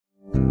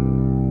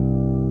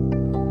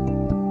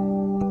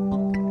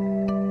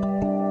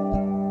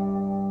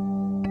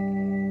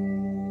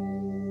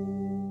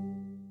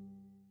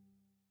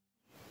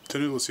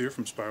Nicholas here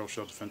from Spiral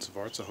Shell Defensive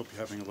Arts. I hope you're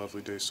having a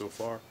lovely day so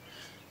far.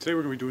 Today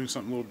we're going to be doing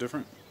something a little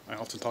different. I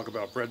often talk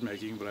about bread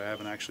making, but I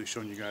haven't actually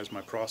shown you guys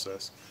my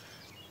process.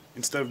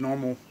 Instead of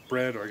normal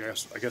bread, or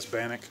I guess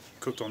Bannock,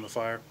 cooked on the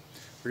fire,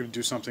 we're going to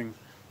do something,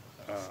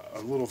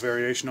 a little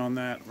variation on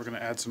that. We're going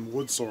to add some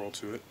wood sorrel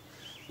to it.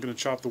 I'm going to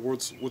chop the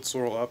wood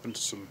sorrel up into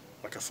some,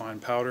 like a fine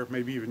powder,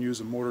 maybe even use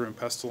a mortar and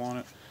pestle on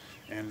it.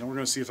 And then we're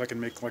going to see if I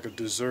can make like a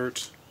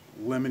dessert,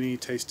 lemony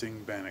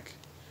tasting Bannock.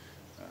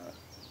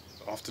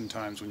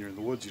 Oftentimes when you're in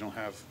the woods you don't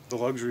have the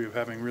luxury of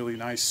having really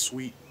nice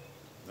sweet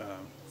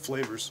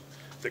flavors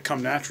that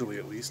come naturally,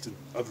 at least,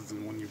 other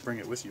than when you bring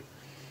it with you.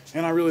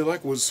 And I really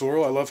like wood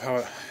sorrel. I love how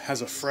it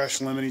has a fresh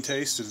lemony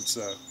taste. It's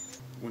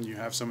when you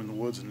have some in the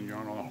woods and you're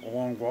on a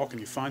long walk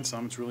and you find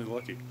some, it's really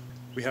lucky.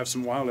 We have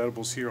some wild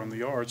edibles here on the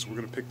yard, so we're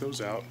going to pick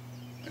those out,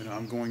 and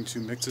I'm going to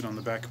mix it on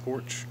the back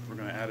porch. We're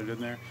going to add it in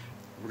there.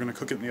 We're going to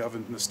cook it in the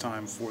oven this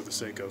time for the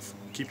sake of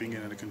keeping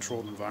it in a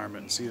controlled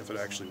environment and see if it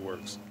actually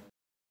works.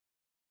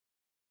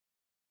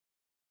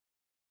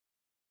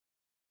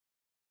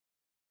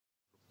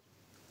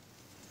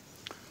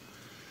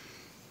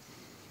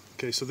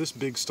 Okay, so this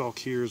big stalk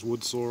here is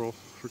wood sorrel.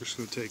 We're just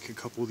going to take a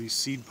couple of these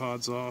seed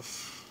pods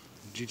off.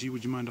 Gigi,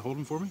 would you mind to hold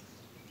them for me?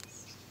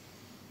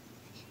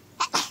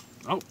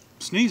 Oh,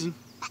 sneezing.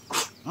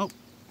 Oh,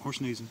 horse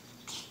sneezing.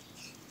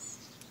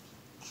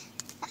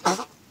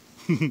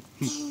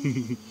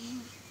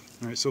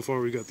 Alright, so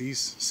far we got these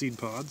seed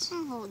pods.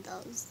 I'll hold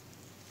those.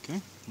 Okay,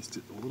 let's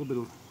do a little bit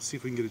of, see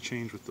if we can get a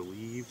change with the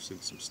leaves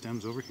and some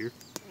stems over here.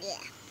 Yeah.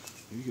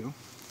 There you go.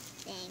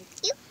 Thank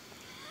you.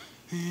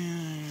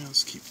 And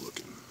let's keep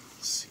looking.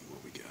 Let's see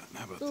what we got.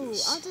 How about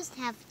this? I'll just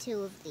have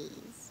 2 of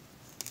these.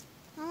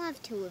 I'll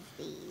have 2 of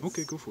these.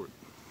 Okay, go for it.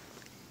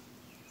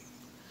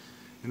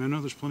 And I know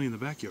there's plenty in the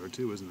backyard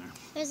too, isn't there?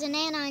 There's an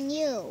ant on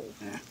you.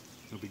 Eh,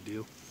 no big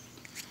deal.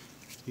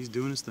 He's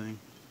doing his thing.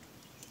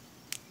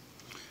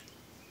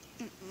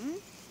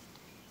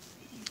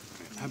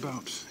 How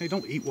about, hey,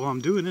 don't eat while I'm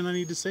doing it. I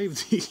need to save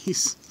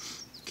these.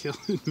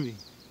 Killing me.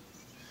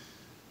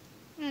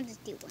 I'll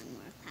just do one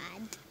more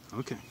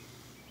pod. Okay.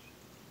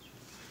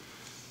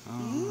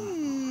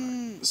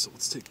 Alright, so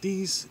let's take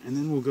these, and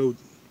then we'll go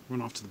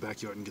run off to the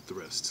backyard and get the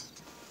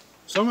rest.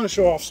 So I'm going to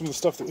show off some of the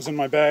stuff that was in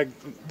my bag,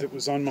 that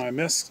was on my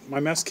mess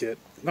kit.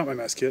 Not my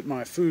mess kit,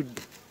 my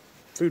food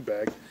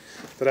bag,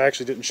 that I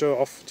actually didn't show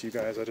off to you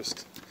guys. I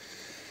just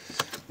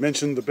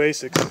mentioned the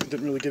basics.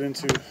 Didn't really get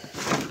into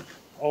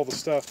all the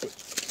stuff, but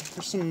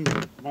here's some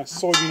my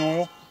soybean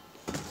oil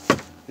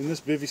in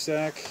this bivy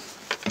sack,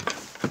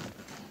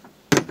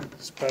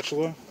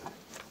 spatula,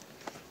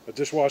 a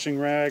dishwashing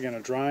rag and a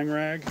drying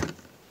rag,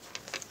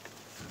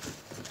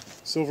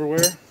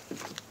 silverware.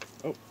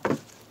 Oh,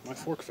 my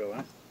fork fell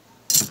out.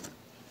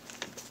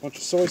 A bunch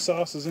of soy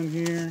sauce is in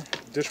here,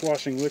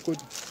 dishwashing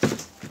liquid.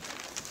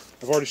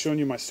 I've already shown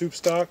you my soup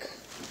stock.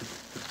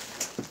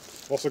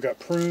 Also got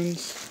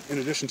prunes in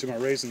addition to my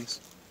raisins.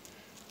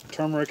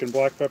 Turmeric and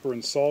black pepper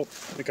and salt.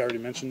 I think I already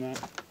mentioned that.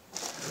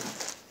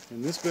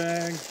 In this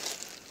bag,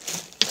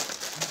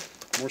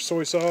 more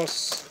soy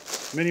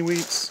sauce, mini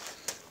wheats.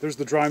 There's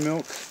the dry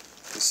milk.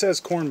 It says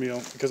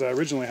cornmeal because I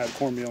originally had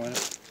cornmeal in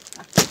it.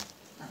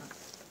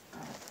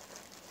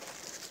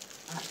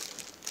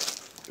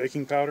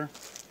 Baking powder.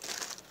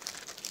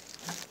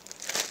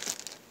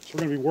 So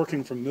we're going to be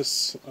working from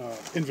this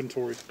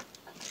inventory.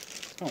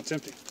 Oh, it's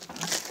empty.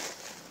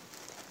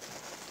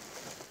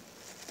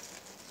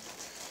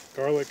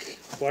 Garlic,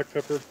 black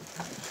pepper.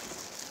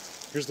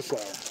 Here's the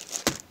flour.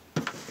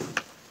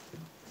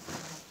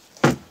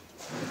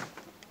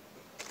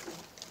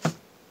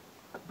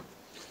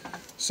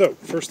 So,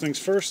 first things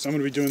first, I'm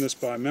going to be doing this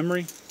by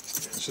memory.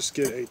 Let's just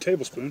get a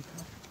tablespoon.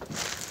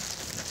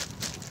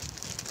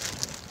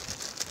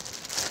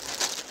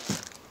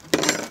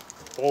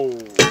 Oh.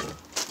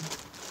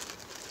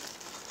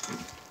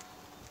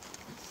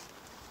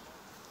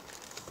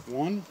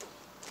 1,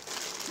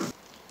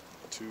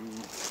 2,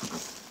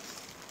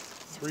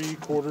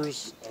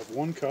 3/4 of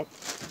 1 cup.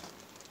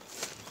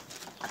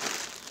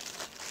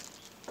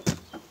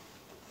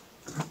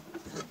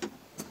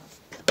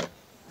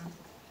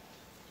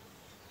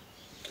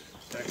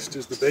 Next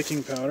is the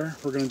baking powder.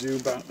 We're going to do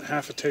about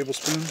half a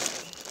tablespoon.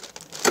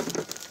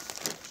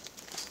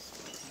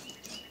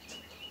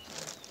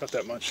 Not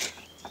that much.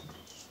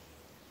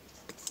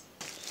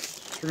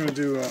 So we're going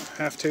to do a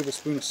half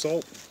tablespoon of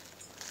salt.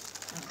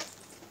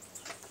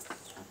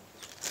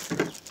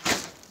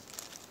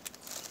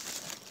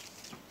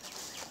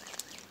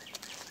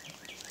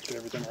 Get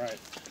everything right.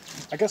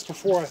 I guess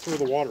before I throw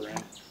the water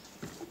in,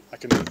 I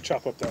can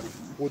chop up that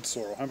wood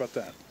sorrel. How about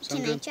that?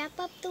 Sound good? Can I chop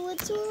up the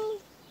wood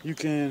sorrel? You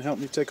can help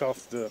me take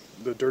off the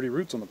dirty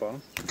roots on the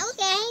bottom.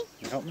 Okay.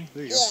 You help me?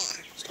 There you go.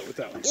 Start with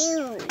that one.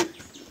 Ew.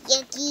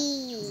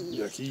 Yucky.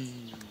 Yucky.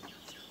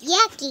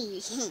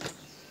 Yucky.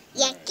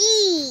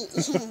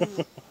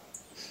 Yucky.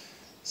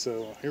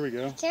 So here we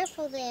go.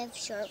 Careful, they have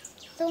sharp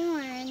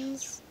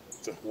thorns.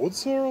 The wood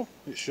sorrel?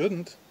 It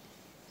shouldn't.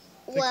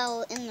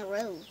 Well, in the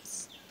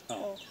roots.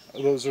 Oh,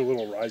 those are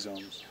little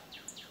rhizomes.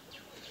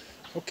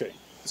 Okay,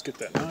 let's get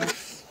that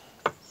knife.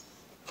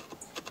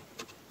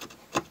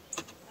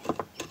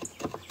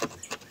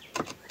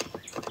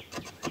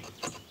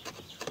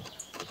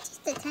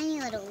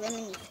 tiny little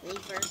lemony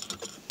flavor.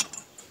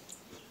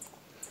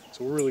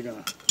 So we're really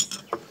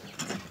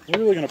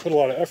gonna put a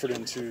lot of effort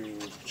into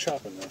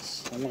chopping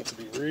this. I want it to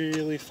be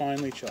really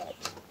finely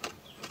chopped.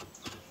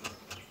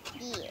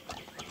 Yeah.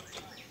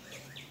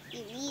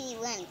 You really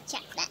want to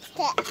chop that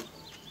stuff.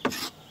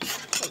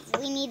 Because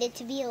we need it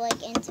to be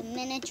like into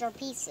miniature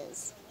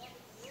pieces.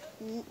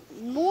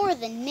 More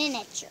than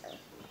miniature.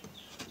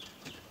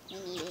 We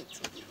need it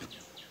to be.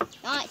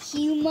 Not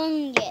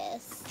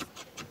humongous.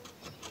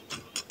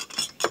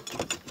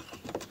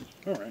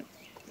 Alright,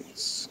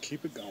 let's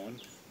keep it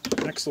going.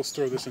 Next, let's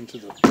throw this into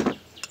the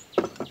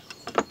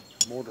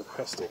mortar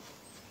pestle.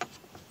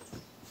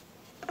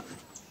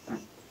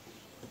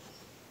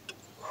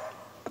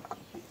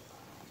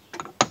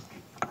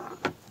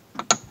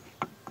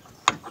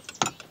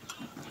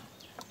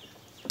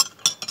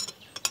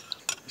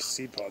 These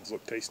seed pods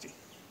look tasty.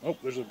 Oh,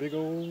 there's a big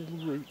old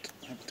root.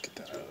 I have to get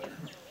that out of there.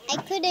 I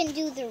couldn't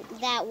do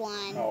that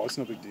one. Oh, it's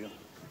no big deal.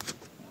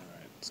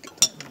 Alright, let's get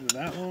that into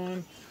that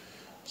one.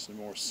 Some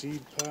more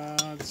seed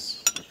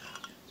pods.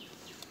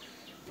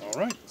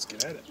 Alright, let's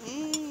get at it.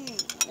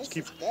 This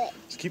is good.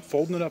 Just keep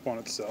folding it up on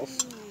itself.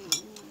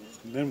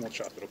 And then we'll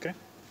chop it, okay?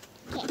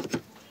 Okay.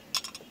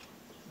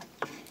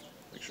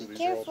 Make sure Be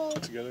these are all careful.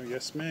 together.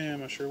 Yes,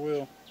 ma'am, I sure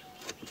will.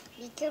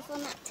 Be careful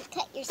not to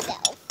cut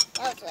yourself.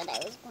 That was what I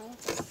was going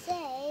to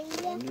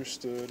say.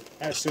 Understood.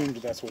 I assumed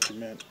that's what you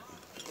meant.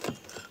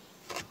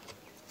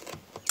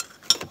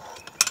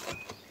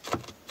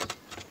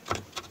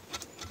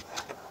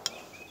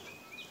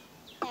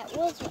 That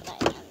was what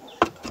I meant.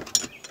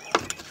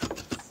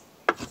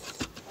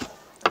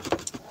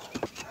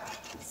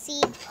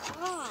 Seed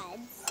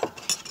pods.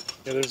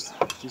 Yeah, there's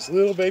these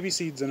little baby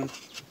seeds in them.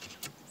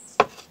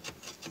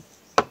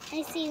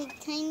 I see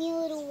tiny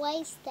little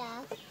white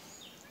stuff.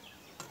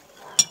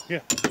 Yeah,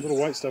 the little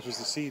white stuff is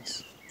the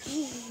seeds.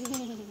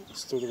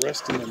 Let's throw the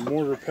rest in the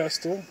mortar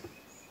pestle.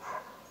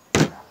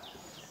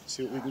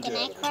 See what we can Can get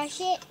I out of it.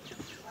 crush it?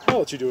 I'll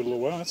let you do it a little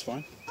while, that's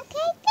fine. Okay,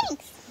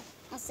 thanks.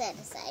 I'll set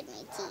aside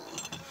my tea.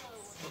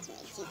 It's my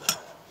tea.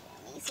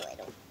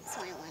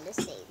 So I want to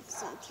save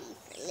some tea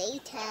for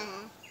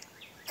later.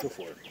 Go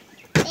for it.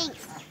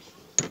 Thanks.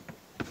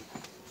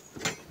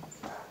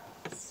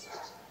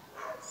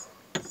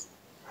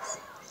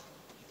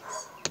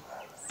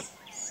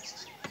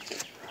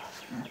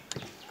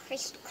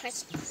 Crush,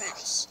 crush,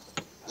 crush.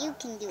 You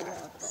can do it.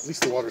 At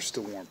least the water's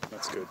still warm.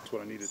 That's good. That's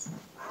what I needed.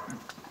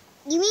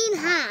 You mean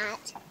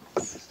hot?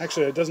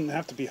 Actually, it doesn't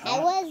have to be I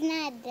hot. was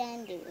not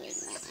done doing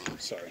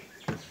that. Sorry.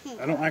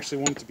 I don't actually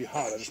want it to be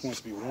hot. I just want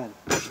it to be warm.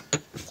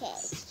 Okay.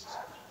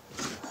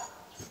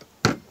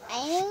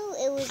 I knew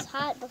it was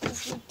hot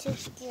because you took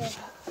your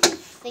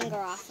finger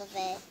off of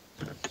it.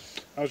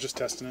 I was just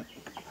testing it.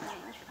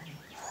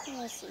 Let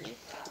me see.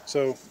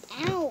 So,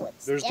 Ow,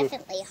 it's There's the-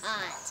 definitely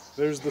hot.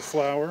 there's the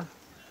flour,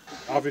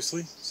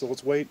 obviously. So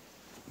let's wait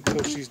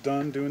until she's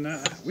done doing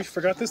that. We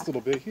forgot this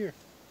little bit here.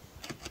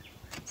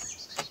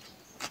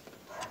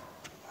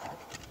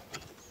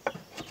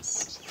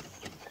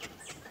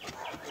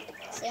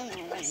 Soon I'm going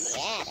to be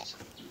at it.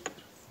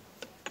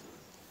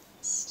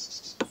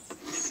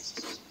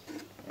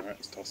 Alright,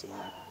 let's toss it in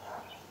there.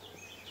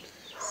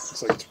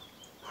 Looks like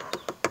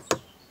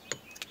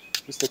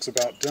this looks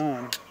about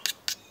done.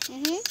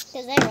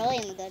 Because I really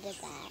am good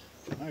at that.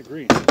 I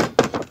agree. I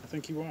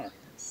think you are.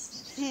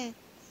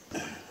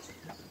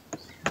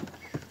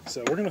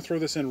 So we're going to throw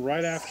this in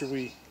right after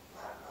we...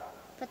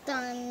 Put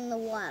them in the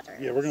water.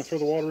 Yeah, we're going to throw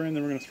the water in,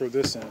 then we're going to throw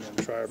this in and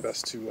try our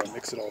best to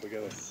mix it all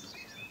together.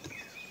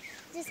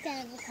 Just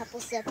kind of a couple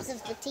sips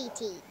of the tea.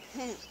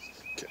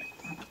 Okay.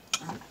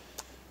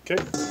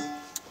 Okay.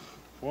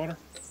 Water.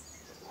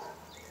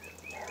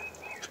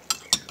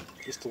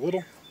 Just a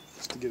little,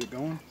 just to get it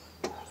going.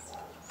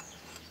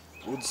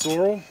 Wood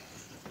sorrel.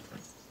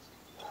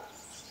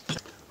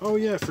 Oh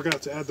yeah, I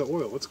forgot to add the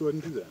oil. Let's go ahead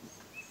and do that.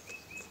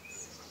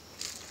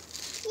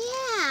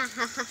 Yeah.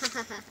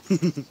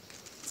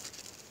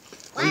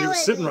 I mean, it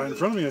was sitting right in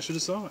front of me. I should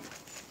have saw it.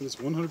 It's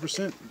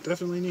 100%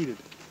 definitely needed.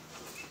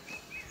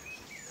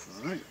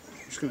 All right,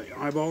 I'm just going to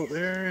eyeball it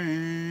there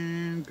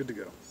and good to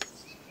go.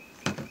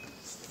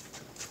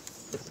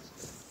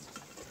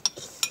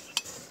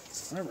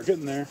 All right, we're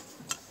getting there.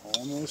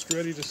 Almost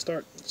ready to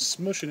start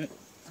smushing it.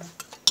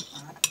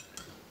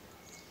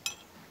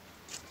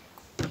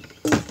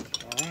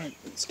 All right,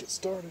 let's get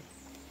started.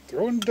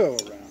 Throwing dough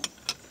around.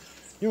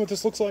 You know what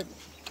this looks like?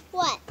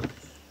 What?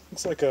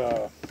 Looks like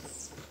a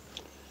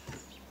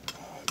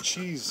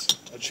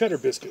cheddar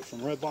biscuit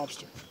from Red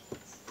Lobster.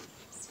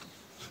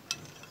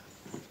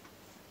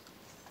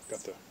 Got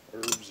the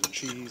herbs and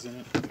cheese in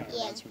it. Kind of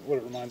reminds me, what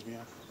it reminds me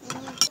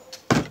of.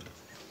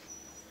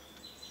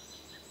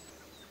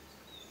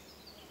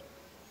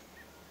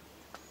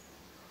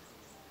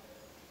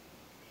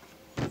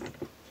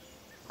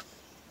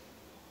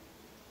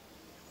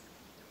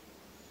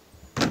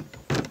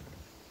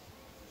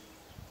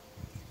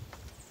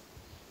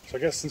 So I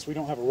guess since we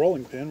don't have a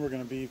rolling pin, we're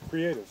going to be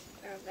creative.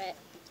 Perfect.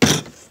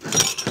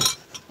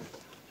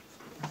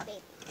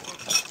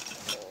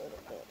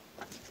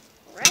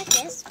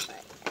 Practice,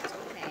 but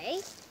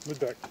Lid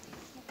back.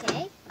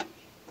 Okay.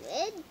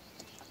 Good. And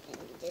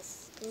do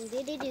this.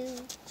 Do-do-do-do.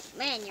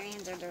 Man, your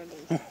hands are dirty.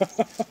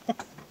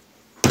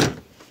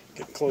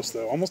 Getting close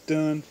though. Almost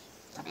done.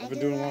 I've been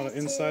doing a lot of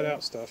inside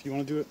out stuff. You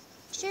want to do it?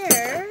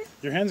 Sure.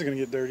 Your hands are going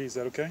to get dirty. Is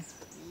that okay?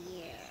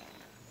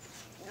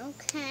 Yeah.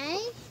 Okay.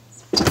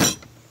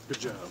 Good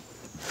job.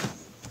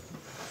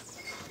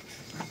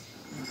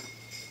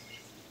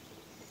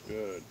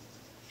 Good.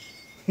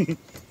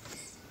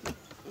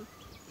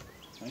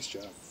 Nice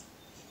job.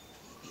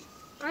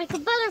 Like a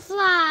butterfly.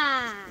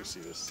 Let me see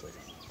this a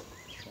second.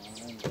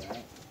 Try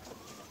that.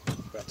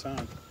 About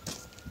time.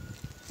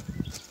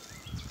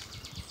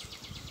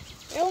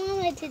 I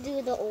wanted to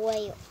do the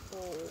oil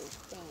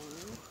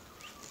thing.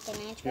 Can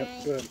I try? Yep,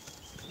 good.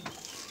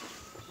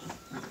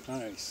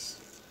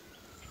 Nice.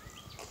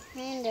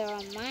 And it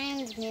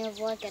reminds me of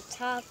like a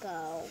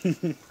taco.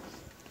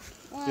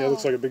 Wow. Yeah, it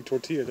looks like a big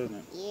tortilla, doesn't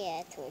it?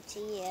 Yeah,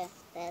 tortilla.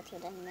 That's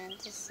what I meant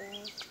to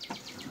say.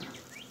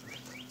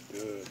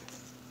 Good.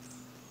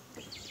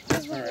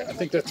 Alright, I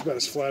think that's about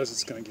as flat as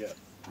it's going to get.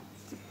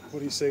 What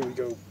do you say we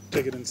go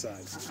take it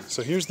inside?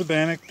 So here's the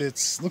Bannock.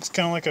 It looks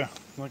kind of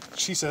like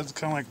she said, it's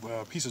kind of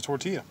like a piece of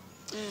tortilla.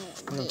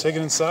 We're going to take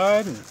it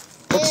inside and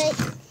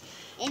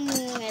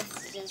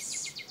it's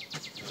just,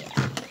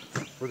 yeah.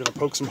 We're going to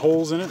poke some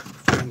holes in it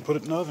and put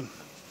it in the oven.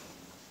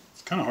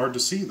 It's kind of hard to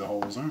see the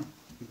holes, huh?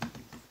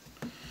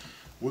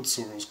 Wood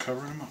sorrel's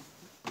covering them up.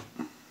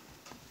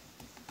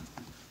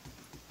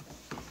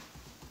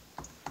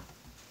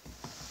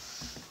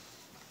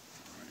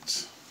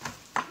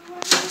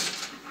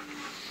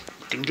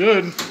 Looking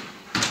good.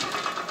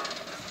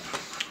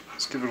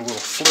 Let's give it a little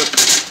flip.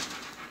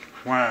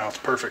 Wow, it's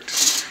perfect.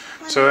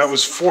 So that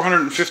was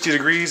 450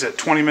 degrees at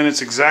 20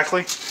 minutes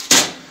exactly.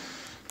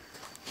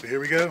 So here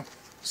we go.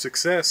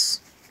 Success.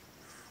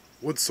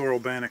 Wood sorrel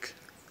Bannock.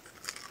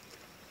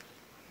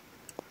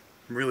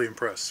 I'm really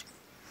impressed.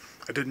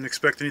 I didn't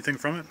expect anything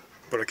from it,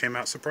 but I came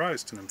out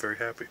surprised and I'm very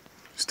happy.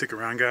 Stick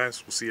around,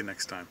 guys. We'll see you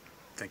next time.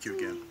 Thank you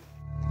again.